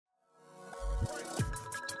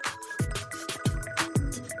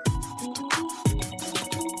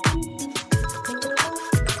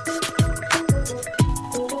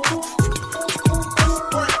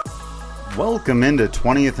Welcome into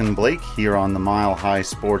 20th and Blake here on the Mile High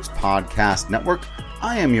Sports Podcast Network.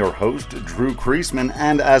 I am your host, Drew Kreisman,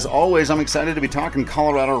 and as always, I'm excited to be talking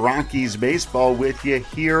Colorado Rockies baseball with you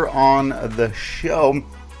here on the show.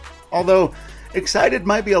 Although, excited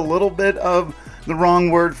might be a little bit of the wrong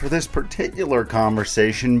word for this particular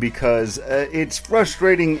conversation because it's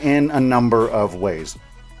frustrating in a number of ways.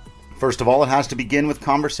 First of all, it has to begin with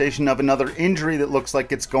conversation of another injury that looks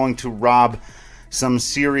like it's going to rob some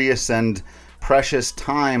serious and precious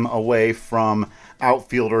time away from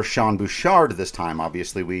outfielder Sean Bouchard this time.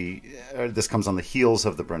 Obviously, this comes on the heels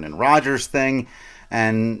of the Brendan Rodgers thing,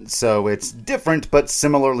 and so it's different but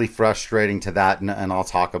similarly frustrating to that, and I'll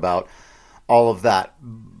talk about all of that.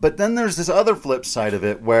 But then there's this other flip side of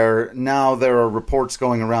it where now there are reports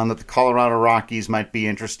going around that the Colorado Rockies might be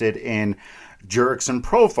interested in Jurickson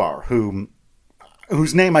Profar,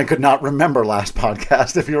 whose name I could not remember last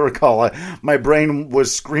podcast, if you recall. My brain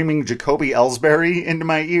was screaming Jacoby Ellsbury into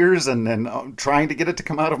my ears and trying to get it to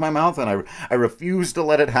come out of my mouth, and I refused to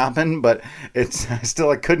let it happen, but I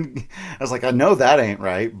was like, I know that ain't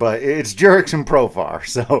right, but it's Jurickson Profar,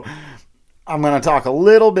 so I'm going to talk a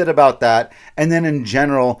little bit about that, and then in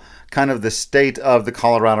general, kind of the state of the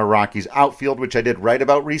Colorado Rockies outfield, which I did write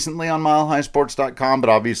about recently on milehighsports.com, but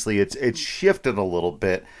obviously it's shifted a little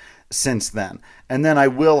bit since then. And then I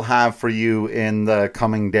will have for you in the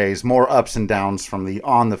coming days more ups and downs from the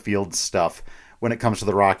on-the-field stuff when it comes to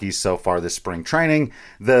the Rockies so far this spring training.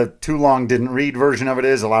 The too long didn't read version of it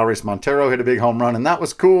is Alauris Montero hit a big home run, and that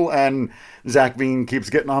was cool, and Zach Veen keeps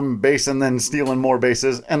getting on base and then stealing more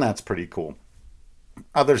bases, and that's pretty cool.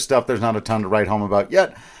 Other stuff there's not a ton to write home about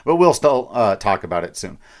yet, but we'll still talk about it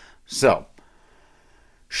soon. So,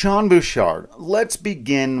 Sean Bouchard, let's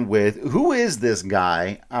begin with, who is this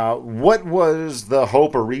guy? What was the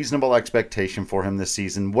hope or reasonable expectation for him this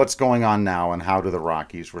season? What's going on now, and how do the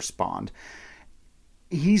Rockies respond?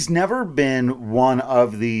 He's never been one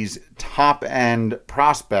of these top-end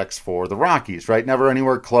prospects for the Rockies, right? Never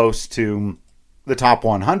anywhere close to the top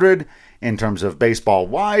 100 in terms of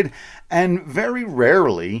baseball-wide, and very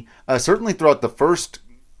rarely, certainly throughout the first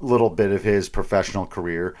little bit of his professional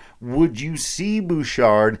career, would you see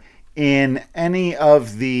Bouchard in any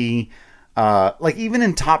of the even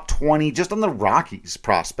in top 20 just on the Rockies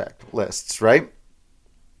prospect lists, right?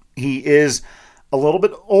 He is a little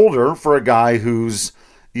bit older for a guy who's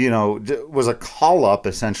was a call-up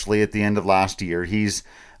essentially at the end of last year. He's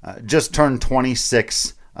just turned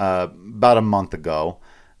 26 about a month ago,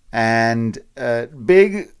 and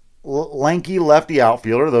big lanky lefty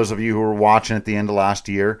outfielder. Those of you who were watching at the end of last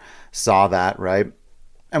year saw that, right?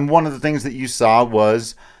 And one of the things that you saw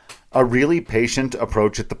was a really patient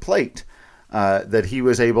approach at the plate, that he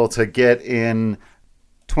was able to get in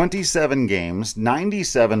 27 games,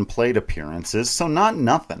 97 plate appearances, so not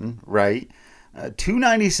nothing, right?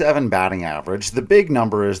 297 batting average. The big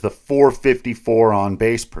number is the 454 on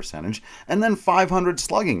base percentage, and then 500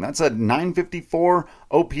 slugging. That's a 954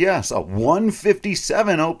 OPS, a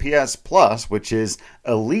 157 OPS plus, which is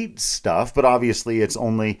elite stuff, but obviously it's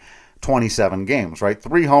only 27 games, right?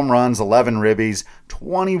 3 home runs, 11 ribbies,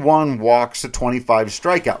 21 walks to 25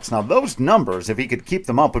 strikeouts. Now those numbers, if he could keep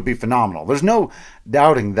them up, would be phenomenal. There's no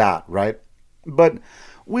doubting that, right? But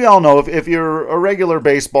we all know if you're a regular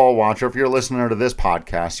baseball watcher, if you're a listener to this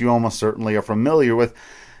podcast, you almost certainly are familiar with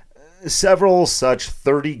several such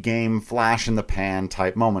 30-game flash-in-the-pan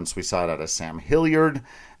type moments. We saw it out of Sam Hilliard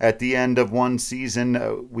at the end of one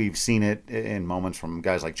season. We've seen it in moments from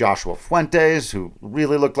guys like Joshua Fuentes, who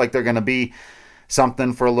really look like they're going to be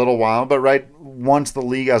something for a little while. But right, once the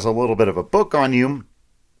league has a little bit of a book on you,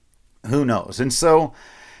 who knows? And so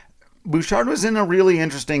Bouchard was in a really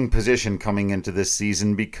interesting position coming into this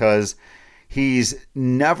season because he's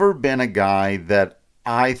never been a guy that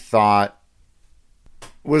I thought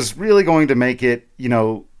was really going to make it,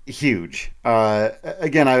 huge.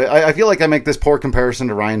 Again, I feel like I make this poor comparison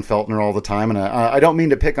to Ryan Feltner all the time, and I don't mean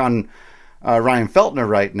to pick on Ryan Feltner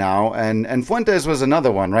right now, and Fuentes was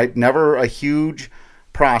another one, right? Never a huge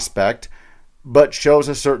prospect, but shows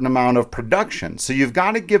a certain amount of production. So you've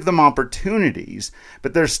got to give them opportunities,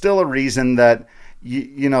 but there's still a reason that,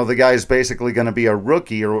 the guy's basically going to be a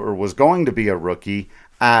rookie or was going to be a rookie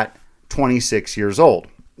at 26 years old.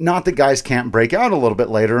 Not that guys can't break out a little bit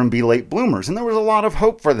later and be late bloomers, and there was a lot of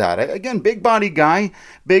hope for that. Again, big body guy,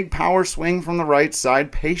 big power swing from the right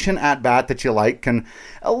side, patient at bat that you like, can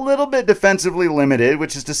a little bit defensively limited,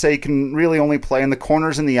 which is to say can really only play in the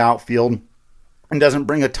corners in the outfield, and doesn't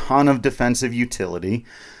bring a ton of defensive utility.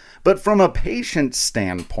 But from a patient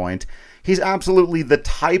standpoint, he's absolutely the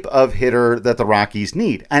type of hitter that the Rockies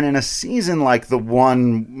need. And in a season like the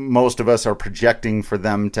one most of us are projecting for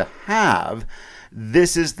them to have,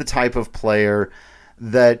 this is the type of player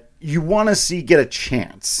that you want to see get a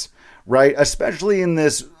chance, right? Especially in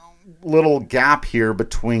this little gap here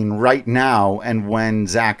between right now and when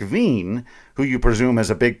Zach Veen, who you presume is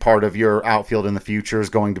a big part of your outfield in the future, is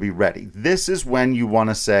going to be ready. This is when you want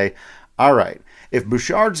to say, all right, if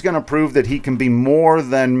Bouchard's going to prove that he can be more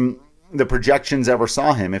than the projections ever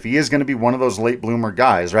saw him, if he is going to be one of those late bloomer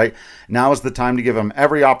guys, right? Now is the time to give him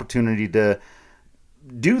every opportunity to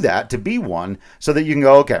do that, to be one, so that you can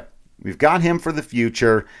go, okay, we've got him for the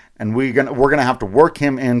future, and we're gonna have to work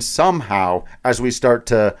him in somehow as we start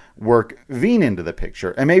to work Veen into the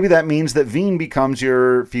picture. And maybe that means that Veen becomes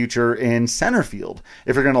your future in center field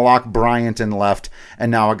if you're gonna lock Bryant in left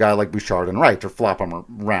and now a guy like Bouchard in right, or flop him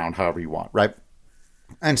around however you want, right?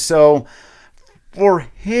 And so for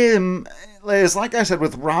him, it's like I said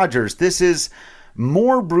with Rogers, this is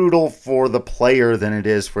more brutal for the player than it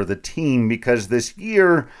is for the team, because this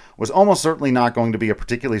year was almost certainly not going to be a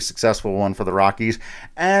particularly successful one for the Rockies,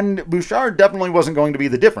 and Bouchard definitely wasn't going to be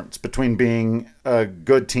the difference between being a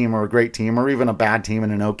good team or a great team, or even a bad team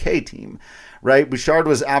and an okay team, right? Bouchard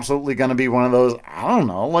was absolutely going to be one of those, I don't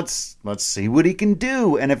know, let's see what he can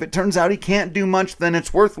do, and if it turns out he can't do much, then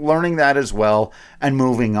it's worth learning that as well and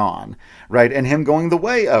moving on, right? And him going the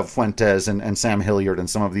way of Fuentes and Sam Hilliard and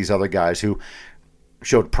some of these other guys who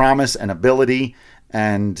showed promise and ability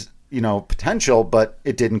and, potential, but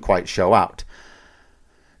it didn't quite show out.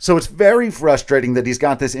 So it's very frustrating that he's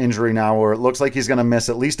got this injury now where it looks like he's going to miss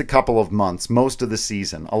at least a couple of months, most of the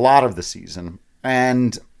season, a lot of the season.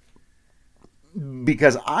 And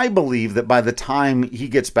because I believe that by the time he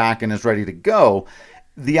gets back and is ready to go,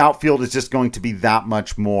 the outfield is just going to be that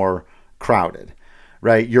much more crowded.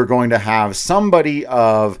 Right, you're going to have somebody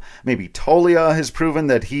of maybe Tolia has proven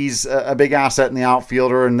that he's a big asset in the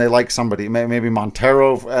outfielder, and they like somebody. Maybe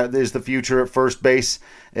Montero is the future at first base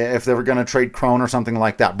if they were going to trade Cron or something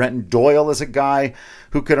like that. Brenton Doyle is a guy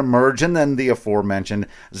who could emerge, and then the aforementioned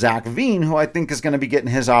Zach Veen, who I think is going to be getting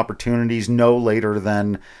his opportunities no later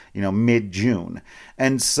than mid-June,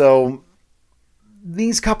 and so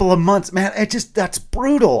these couple of months, man, that's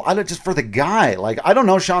brutal. Just for the guy. I don't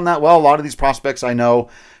know Sean that well. A lot of these prospects I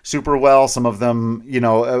know super well. Some of them,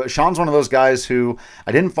 Sean's one of those guys who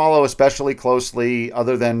I didn't follow especially closely,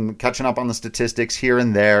 other than catching up on the statistics here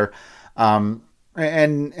and there. And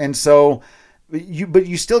so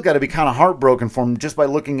you still got to be kind of heartbroken for him just by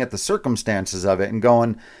looking at the circumstances of it and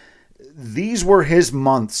going, these were his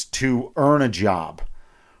months to earn a job.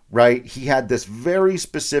 Right? He had this very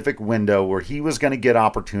specific window where he was going to get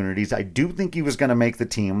opportunities. I do think he was going to make the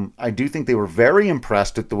team. I do think they were very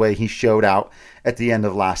impressed with the way he showed out at the end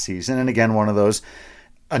of last season. And again, one of those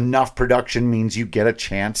enough production means you get a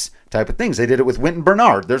chance type of things. They did it with Winton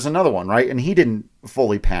Bernard. There's another one, right? And he didn't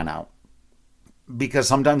fully pan out because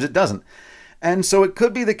sometimes it doesn't. And so it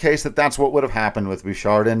could be the case that that's what would have happened with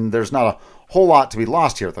Bouchard. And there's not a whole lot to be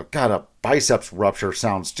lost here. Though, God, a biceps rupture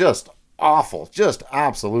sounds just awful, just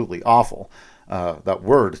absolutely awful. That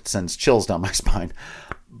word sends chills down my spine.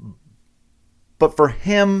 But for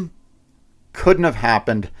him, couldn't have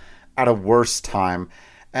happened at a worse time.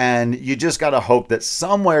 And you just got to hope that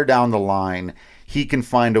somewhere down the line, he can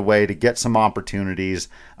find a way to get some opportunities.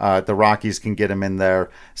 The Rockies can get him in there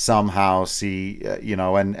somehow,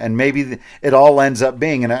 and maybe it all ends up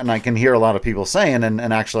being, and I can hear a lot of people saying, and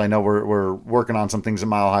actually I know we're working on some things at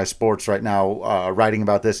Mile High Sports right now, writing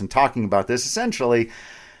about this and talking about this, essentially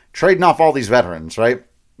trading off all these veterans, right?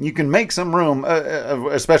 You can make some room,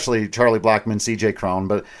 especially Charlie Blackmon, CJ Cron,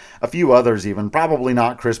 but a few others even. Probably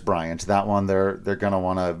not Chris Bryant. That one, they're going to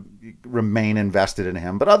want to remain invested in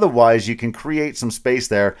him. But otherwise, you can create some space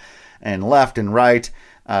there, and left and right.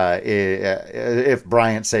 If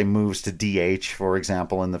Bryant, say, moves to DH, for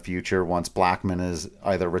example, in the future, once Blackmon is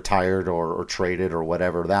either retired or traded or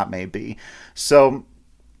whatever that may be. So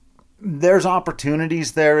there's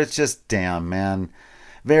opportunities there. It's just, damn, man.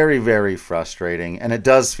 Very, very frustrating. And it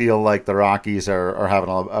does feel like the Rockies are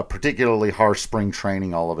having a particularly harsh spring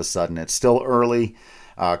training all of a sudden. It's still early.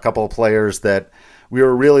 A couple of players that we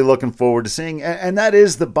were really looking forward to seeing. And that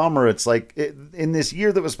is the bummer. It's like in this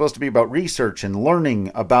year that was supposed to be about research and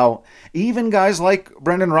learning about, even guys like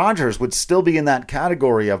Brendan Rodgers would still be in that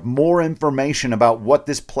category of more information about what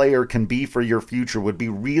this player can be for your future would be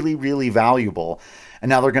really, really valuable. And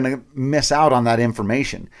now they're going to miss out on that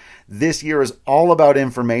information. This year is all about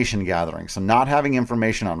information gathering. So not having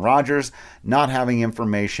information on Rodgers, not having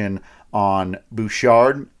information on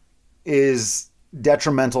Bouchard is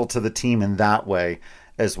detrimental to the team in that way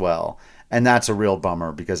as well. And that's a real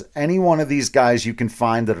bummer, because any one of these guys you can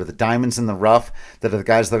find that are the diamonds in the rough, that are the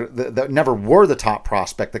guys that never were the top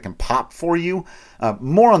prospect that can pop for you.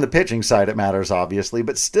 More on the pitching side it matters, obviously,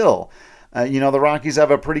 but still, the Rockies have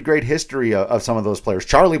a pretty great history of some of those players.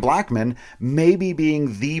 Charlie Blackmon maybe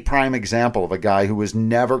being the prime example of a guy who was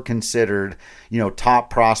never considered, top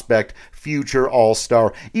prospect, future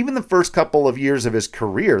all-star. Even the first couple of years of his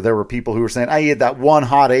career, there were people who were saying, he had that one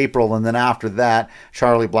hot April, and then after that,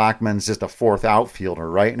 Charlie Blackmon's just a fourth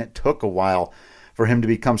outfielder, right? And it took a while for him to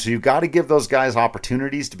become. So you've got to give those guys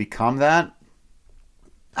opportunities to become that.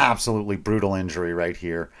 Absolutely brutal injury right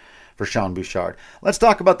here for Sean Bouchard. Let's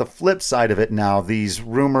talk about the flip side of it now. These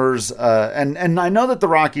rumors, and I know that the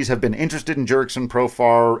Rockies have been interested in Jurickson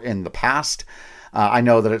Profar in the past. I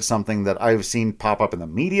know that it's something that I've seen pop up in the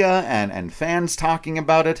media and fans talking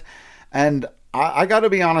about it. And I got to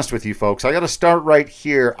be honest with you folks. I got to start right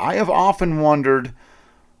here. I have often wondered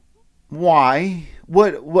why.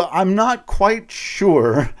 Well, I'm not quite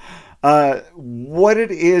sure what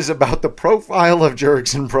it is about the profile of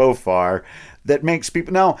Jurickson Profar that makes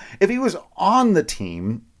people... Now, if he was on the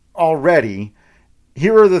team already,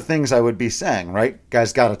 here are the things I would be saying, right?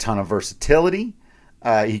 Guy's got a ton of versatility.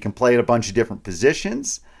 He can play at a bunch of different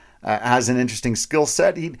positions. Has an interesting skill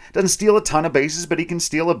set. He doesn't steal a ton of bases, but he can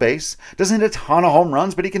steal a base. Doesn't hit a ton of home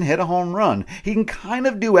runs, but he can hit a home run. He can kind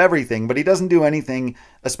of do everything, but he doesn't do anything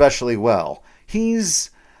especially well.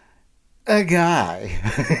 He's a guy.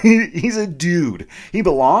 He's a dude. He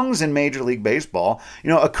belongs in Major League Baseball.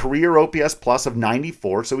 A career OPS plus of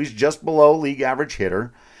 94, so he's just below league average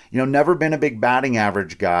hitter. Never been a big batting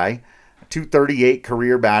average guy. 238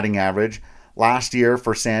 career batting average. Last year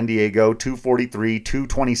for San Diego, 243,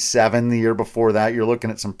 227 the year before that. You're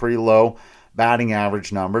looking at some pretty low batting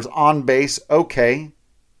average numbers. On base, okay.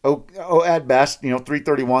 At best,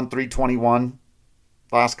 331, 321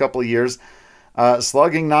 last couple of years.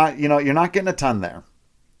 Slugging, you're not getting a ton there.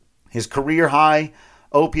 His career high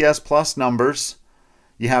OPS plus numbers,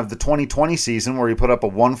 you have the 2020 season where he put up a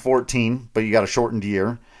 114, but you got a shortened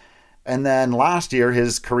year. And then last year,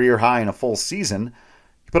 his career high in a full season,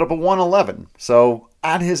 he put up a 111. So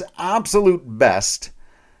at his absolute best,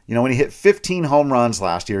 when he hit 15 home runs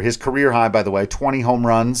last year, his career high, by the way, 20 home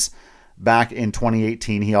runs back in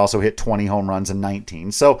 2018. He also hit 20 home runs in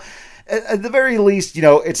 19. So at the very least,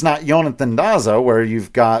 it's not Jonathan Daza where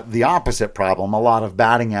you've got the opposite problem, a lot of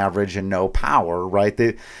batting average and no power, right?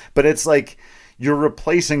 But it's like you're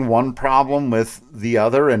replacing one problem with the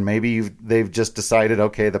other, and maybe they've just decided,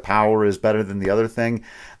 okay, the power is better than the other thing.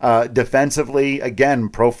 Defensively, again,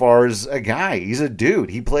 Profar's a guy. He's a dude.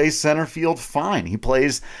 He plays center field fine. He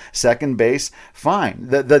plays second base fine.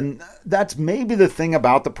 That's maybe the thing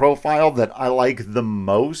about the profile that I like the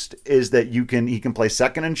most, is that he can play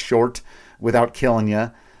second and short without killing you.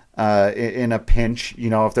 In a pinch,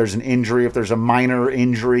 if there's an injury, if there's a minor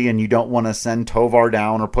injury and you don't want to send Tovar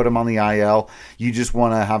down or put him on the IL, you just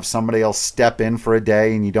want to have somebody else step in for a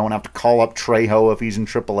day and you don't have to call up Trejo if he's in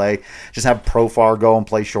AAA. Just have Profar go and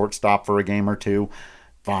play shortstop for a game or two.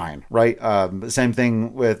 Fine, right? Same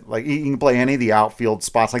thing with, like, you can play any of the outfield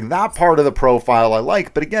spots. Like, that part of the profile I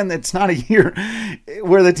like, but again, it's not a year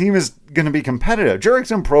where the team is going to be competitive.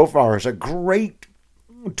 Jurickson Profar is a great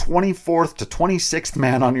 24th to 26th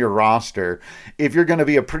man on your roster if you're going to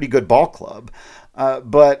be a pretty good ball club.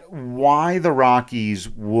 But why the Rockies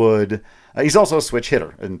would... he's also a switch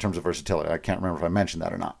hitter in terms of versatility. I can't remember if I mentioned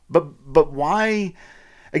that or not. But why...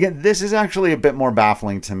 Again, this is actually a bit more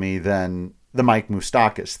baffling to me than the Mike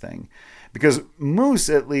Moustakas thing. Because Moose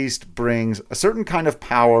at least brings a certain kind of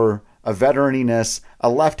power, a veteraniness, a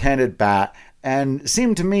left-handed bat, and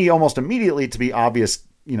seemed to me almost immediately to be obvious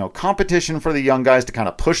competition for the young guys to kind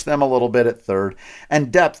of push them a little bit at third,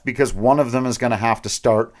 and depth because one of them is going to have to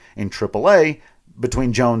start in AAA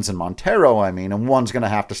between Jones and Montero, and one's going to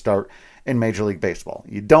have to start in Major League Baseball.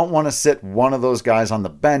 You don't want to sit one of those guys on the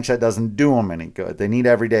bench. That doesn't do them any good. They need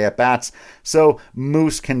everyday at-bats, so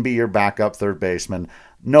Moose can be your backup third baseman.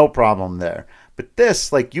 No problem there. But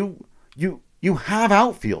this, like, you have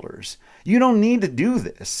outfielders. You don't need to do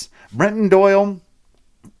this. Brenton Doyle,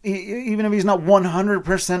 even if he's not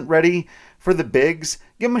 100% ready for the bigs,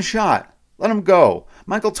 give him a shot. Let him go.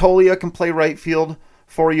 Michael Toglia can play right field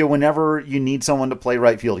for you whenever you need someone to play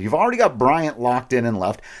right field. You've already got Bryant locked in and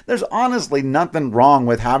left. There's honestly nothing wrong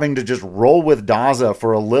with having to just roll with Daza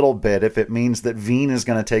for a little bit if it means that Veen is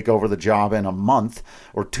going to take over the job in a month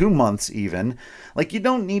or 2 months even. Like, you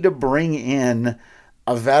don't need to bring in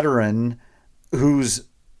a veteran who's,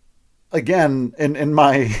 again, in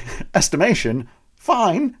my estimation,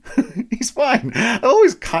 fine. He's fine. I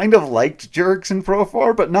always kind of liked Jurickson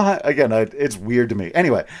Profar, but not, again, it's weird to me.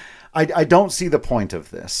 Anyway, I don't see the point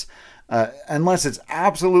of this. Unless it's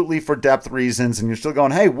absolutely for depth reasons and you're still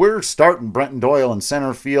going, hey, we're starting Brenton Doyle in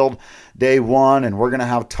center field day one and we're going to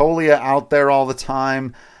have Tolia out there all the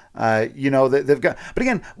time. They've got, but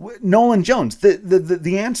again, Nolan Jones,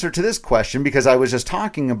 the answer to this question, because I was just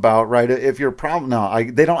talking about, right, if you're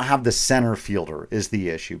they don't have the center fielder is the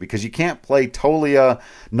issue, because you can't play Tolia,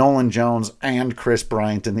 Nolan Jones, and Chris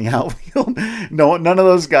Bryant in the outfield. No, none of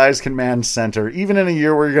those guys can man center. Even in a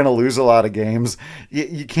year where you're going to lose a lot of games,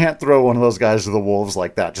 you can't throw one of those guys to the wolves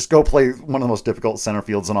like that. Just go play one of the most difficult center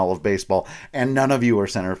fields in all of baseball, and none of you are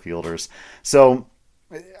center fielders. So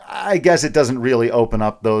I guess it doesn't really open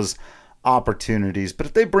up those opportunities. But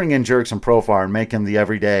if they bring in Jurickson Profar and make him the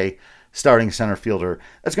everyday starting center fielder,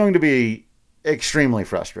 that's going to be extremely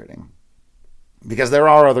frustrating. Because there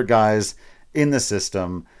are other guys in the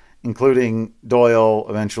system, including Doyle,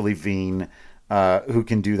 eventually Veen, who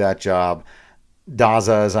can do that job.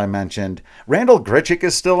 Daza, as I mentioned. Randall Grichuk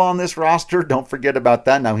is still on this roster. Don't forget about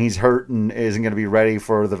that. Now he's hurt and isn't going to be ready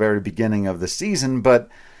for the very beginning of the season, but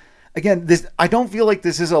again, I don't feel like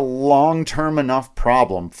this is a long-term enough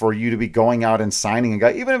problem for you to be going out and signing a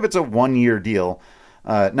guy, even if it's a one-year deal.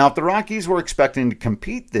 Now, if the Rockies were expecting to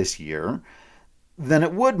compete this year, then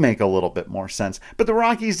it would make a little bit more sense. But the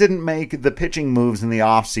Rockies didn't make the pitching moves in the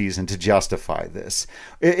offseason to justify this.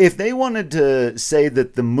 If they wanted to say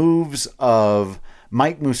that the moves of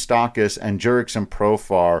Mike Moustakas and Jurickson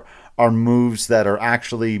Profar are moves that are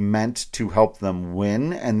actually meant to help them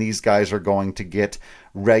win, and these guys are going to get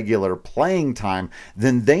regular playing time,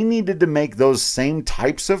 then they needed to make those same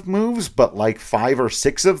types of moves, but like 5 or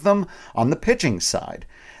 6 of them on the pitching side.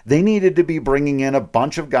 They needed to be bringing in a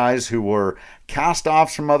bunch of guys who were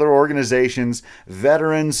cast-offs from other organizations,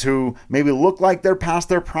 veterans who maybe look like they're past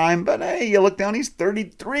their prime, but hey, you look down, he's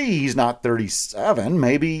 33, he's not 37,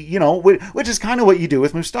 maybe, which is kind of what you do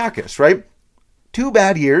with Moustakas, right? 2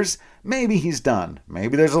 bad years, maybe he's done.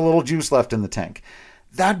 Maybe there's a little juice left in the tank.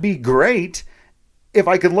 That'd be great if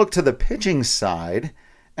I could look to the pitching side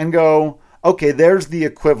and go, okay, there's the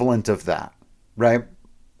equivalent of that, right?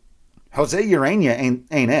 Jose Urena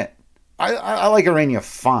ain't it. I like Urena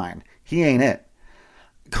fine. He ain't it.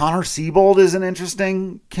 Connor Siebold is an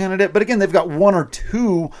interesting candidate, but again, they've got 1 or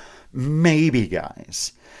 2 maybe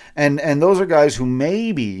guys. And those are guys who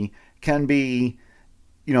maybe can be,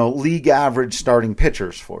 league average starting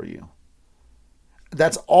pitchers for you.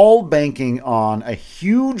 That's all banking on a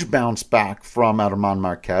huge bounce back from German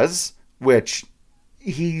Marquez, which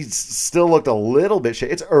he's still looked a little bit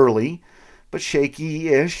shaky. It's early, but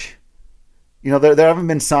shaky-ish. There haven't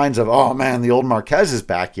been signs of, oh man, the old Marquez is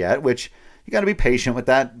back yet, which you got to be patient with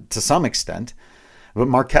that to some extent. But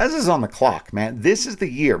Marquez is on the clock, man. This is the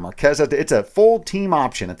year. Marquez, it's a full team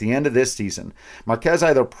option at the end of this season. Marquez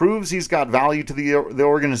either proves he's got value to the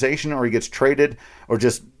organization, or he gets traded or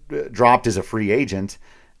just dropped as a free agent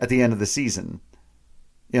at the end of the season.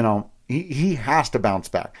 He has to bounce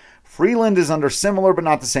back. Freeland is under similar but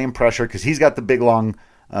not the same pressure because he's got the big, long,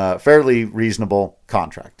 fairly reasonable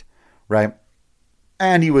contract, right?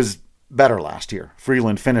 And he was better last year.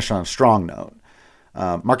 Freeland finished on a strong note.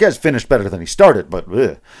 Marquez finished better than he started, but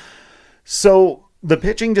ugh. So the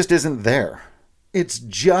pitching just isn't there. It's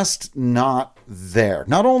just not there.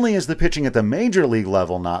 Not only is the pitching at the major league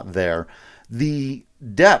level not there, the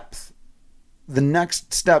depth, the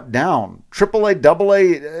next step down, AAA,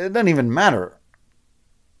 AA, it doesn't even matter.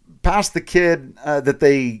 Past the kid that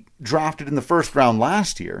they drafted in the first round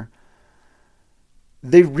last year,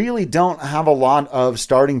 they really don't have a lot of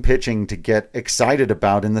starting pitching to get excited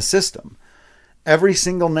about in the system. Every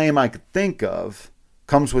single name I could think of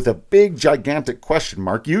comes with a big, gigantic question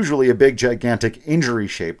mark, usually a big, gigantic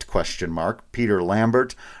injury-shaped question mark. Peter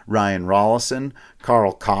Lambert, Ryan Rollison,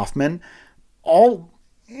 Carl Kaufman, all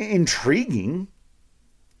intriguing,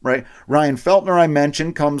 right? Ryan Feltner, I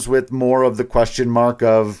mentioned, comes with more of the question mark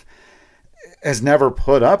of has never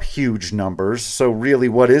put up huge numbers. So really,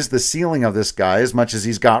 what is the ceiling of this guy? As much as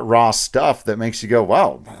he's got raw stuff that makes you go,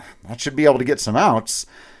 wow, that should be able to get some outs.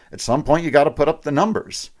 At some point, you got to put up the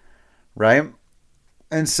numbers, right?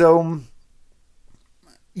 And so,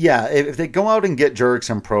 yeah, if they go out and get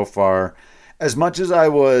Jurickson Profar, as much as I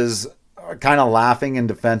was kind of laughing and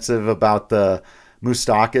defensive about the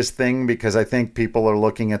Moustakas thing, because I think people are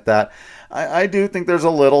looking at that, I do think there's a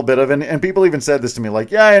little bit of, and people even said this to me,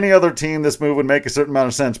 like, yeah, any other team, this move would make a certain amount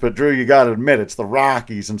of sense, but Drew, you got to admit, it's the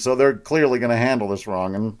Rockies, and so they're clearly going to handle this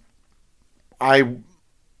wrong, and I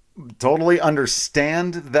totally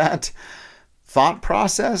understand that thought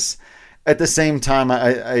process. At the same time,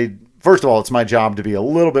 I first of all, it's my job to be a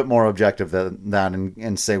little bit more objective than that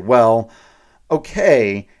and say, well,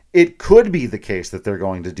 okay, it could be the case that they're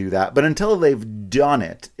going to do that, but until they've done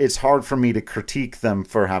it, it's hard for me to critique them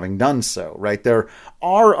for having done so, right? There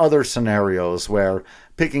are other scenarios where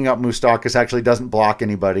picking up Moustakas actually doesn't block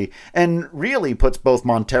anybody and really puts both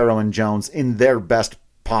Montero and Jones in their best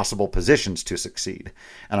possible positions to succeed.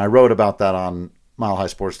 And I wrote about that on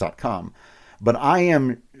milehighsports.com. But I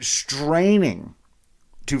am straining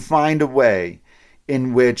to find a way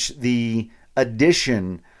in which the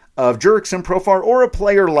addition of Jurickson Profar or a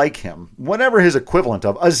player like him, whatever his equivalent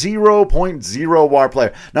of, a 0.0 WAR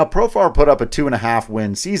player. Now, Profar put up a 2.5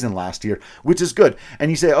 win season last year, which is good.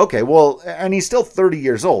 And you say, okay, well, and he's still 30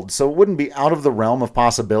 years old, so it wouldn't be out of the realm of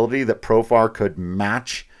possibility that Profar could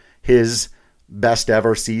match his best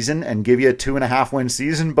ever season and give you a 2.5 win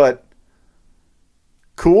season, but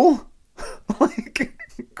cool? Like,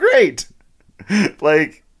 great.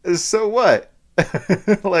 Like, so what?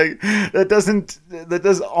 Like, that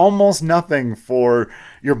does almost nothing for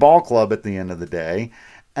your ball club at the end of the day.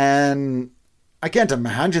 And I can't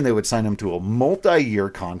imagine they would sign him to a multi-year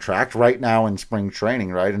contract right now in spring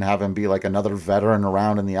training, right? And have him be like another veteran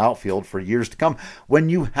around in the outfield for years to come. When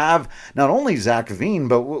you have not only Zach Veen,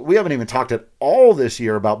 but we haven't even talked at all this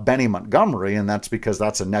year about Benny Montgomery. And that's because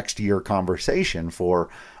that's a next year conversation for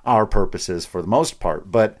our purposes for the most part.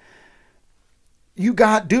 But you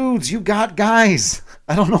got dudes, you got guys.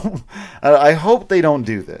 I don't know. I hope they don't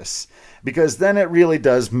do this, because then it really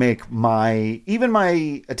does make my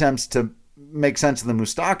attempts to make sense of the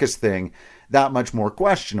Moustakas thing that much more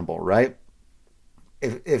questionable, right?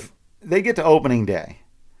 If they get to opening day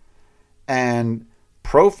and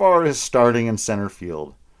Profar is starting in center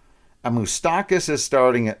field and Moustakas is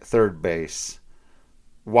starting at third base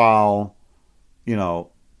while,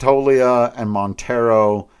 Tolia and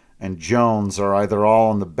Montero and Jones are either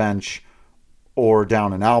all on the bench or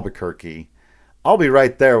down in Albuquerque, I'll be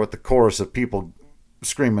right there with the chorus of people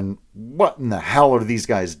screaming, what in the hell are these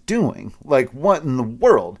guys doing? Like, what in the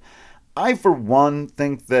world? I, for one,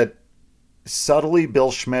 think that subtly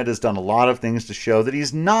Bill Schmidt has done a lot of things to show that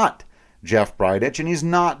he's not Jeff Bridich and he's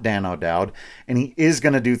not Dan O'Dowd, and he is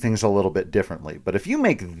going to do things a little bit differently. But if you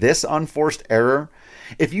make this unforced error,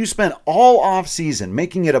 if you spend all offseason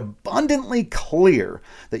making it abundantly clear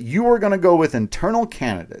that you are going to go with internal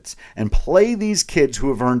candidates and play these kids who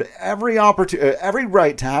have earned every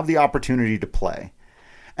right to have the opportunity to play,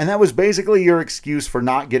 and that was basically your excuse for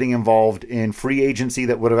not getting involved in free agency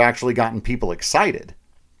that would have actually gotten people excited,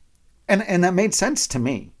 and that made sense to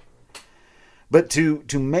me. But to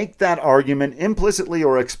make that argument implicitly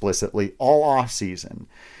or explicitly all off season,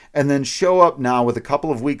 and then show up now with a couple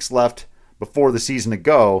of weeks left before the season to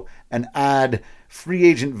go and add free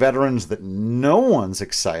agent veterans that no one's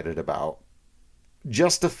excited about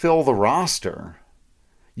just to fill the roster,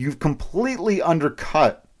 you've completely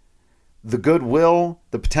undercut the goodwill,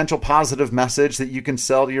 the potential positive message that you can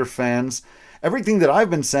sell to your fans. Everything that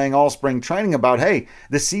I've been saying all spring training about, hey,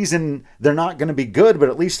 this season, they're not going to be good, but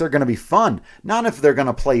at least they're going to be fun. Not if they're going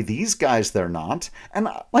to play these guys, they're not. And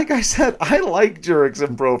like I said, I like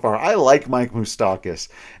Jurickson Profar. I like Mike Moustakas.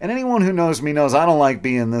 And anyone who knows me knows I don't like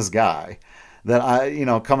being this guy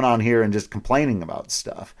that coming on here and just complaining about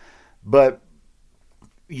stuff. But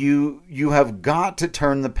you have got to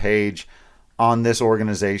turn the page on this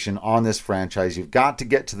organization, on this franchise. You've got to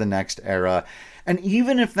get to the next era. And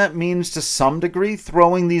even if that means to some degree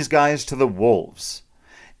throwing these guys to the wolves,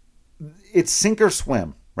 it's sink or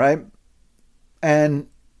swim, right? And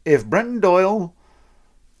if Brenton Doyle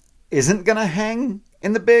isn't going to hang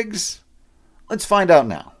in the bigs, let's find out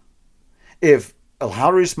now. If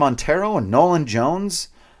Elehuris Montero and Nolan Jones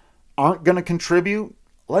aren't going to contribute,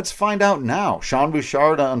 let's find out now. Sean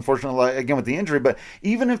Bouchard, unfortunately, again with the injury, but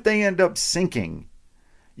even if they end up sinking,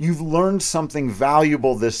 you've learned something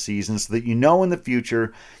valuable this season so that in the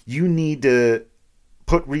future you need to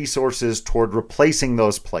put resources toward replacing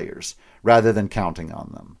those players rather than counting on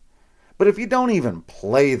them. But if you don't even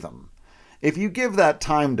play them, if you give that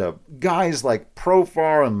time to guys like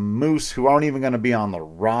Profar and Moose who aren't even going to be on the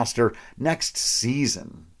roster next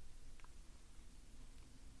season,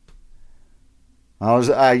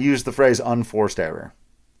 I used the phrase unforced error.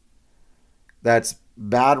 That's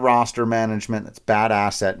bad roster management. That's bad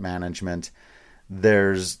asset management.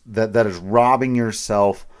 That is robbing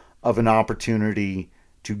yourself of an opportunity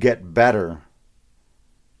to get better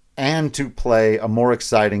and to play a more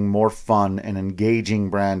exciting, more fun, and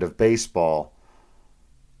engaging brand of baseball,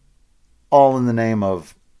 all in the name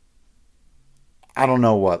of, I don't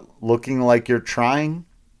know what, looking like you're trying.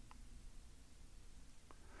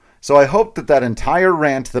 So I hope that entire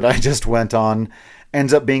rant that I just went on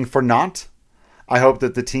ends up being for naught. I hope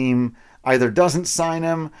that the team either doesn't sign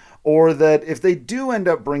him, or that if they do end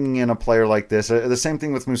up bringing in a player like this, the same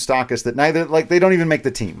thing with Moustakas, that neither, like, they don't even make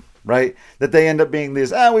the team, right? That they end up being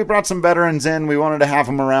these, we brought some veterans in, we wanted to have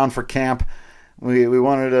them around for camp. We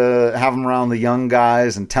wanted to have them around the young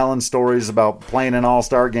guys and telling stories about playing in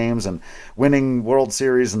all-star games and winning World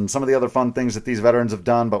Series and some of the other fun things that these veterans have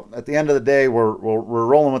done. But at the end of the day, we're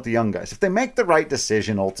rolling with the young guys. If they make the right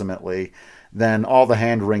decision ultimately, then all the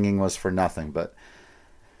hand-wringing was for nothing. But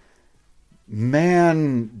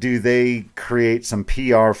man, do they create some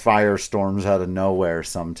PR firestorms out of nowhere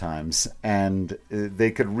sometimes. And they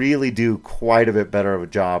could really do quite a bit better of a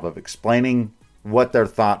job of explaining what their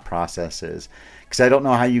thought process is. Because I don't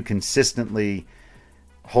know how you consistently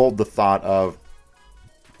hold the thought of,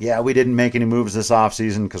 we didn't make any moves this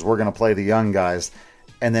offseason because we're going to play the young guys,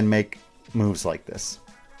 and then make moves like this.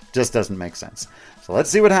 Just doesn't make sense. So let's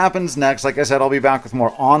see what happens next. Like I said, I'll be back with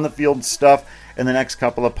more on-the-field stuff in the next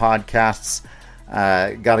couple of podcasts.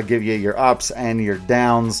 Got to give you your ups and your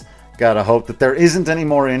downs. Got to hope that there isn't any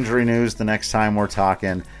more injury news the next time we're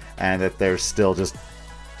talking, and that there's still just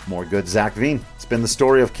more good Zach Veen. It's been the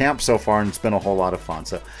story of camp so far, and it's been a whole lot of fun.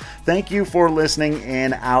 So thank you for listening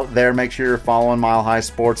in out there. Make sure you're following Mile High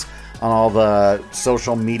Sports on all the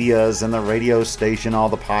social medias and the radio station, all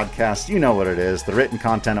the podcasts. You know what it is. The written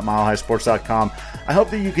content at milehighsports.com. I hope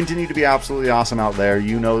that you continue to be absolutely awesome out there.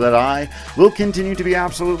 You know that I will continue to be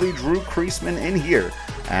absolutely Drew Creasman in here.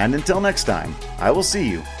 And until next time, I will see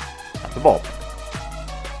you at the ballpark.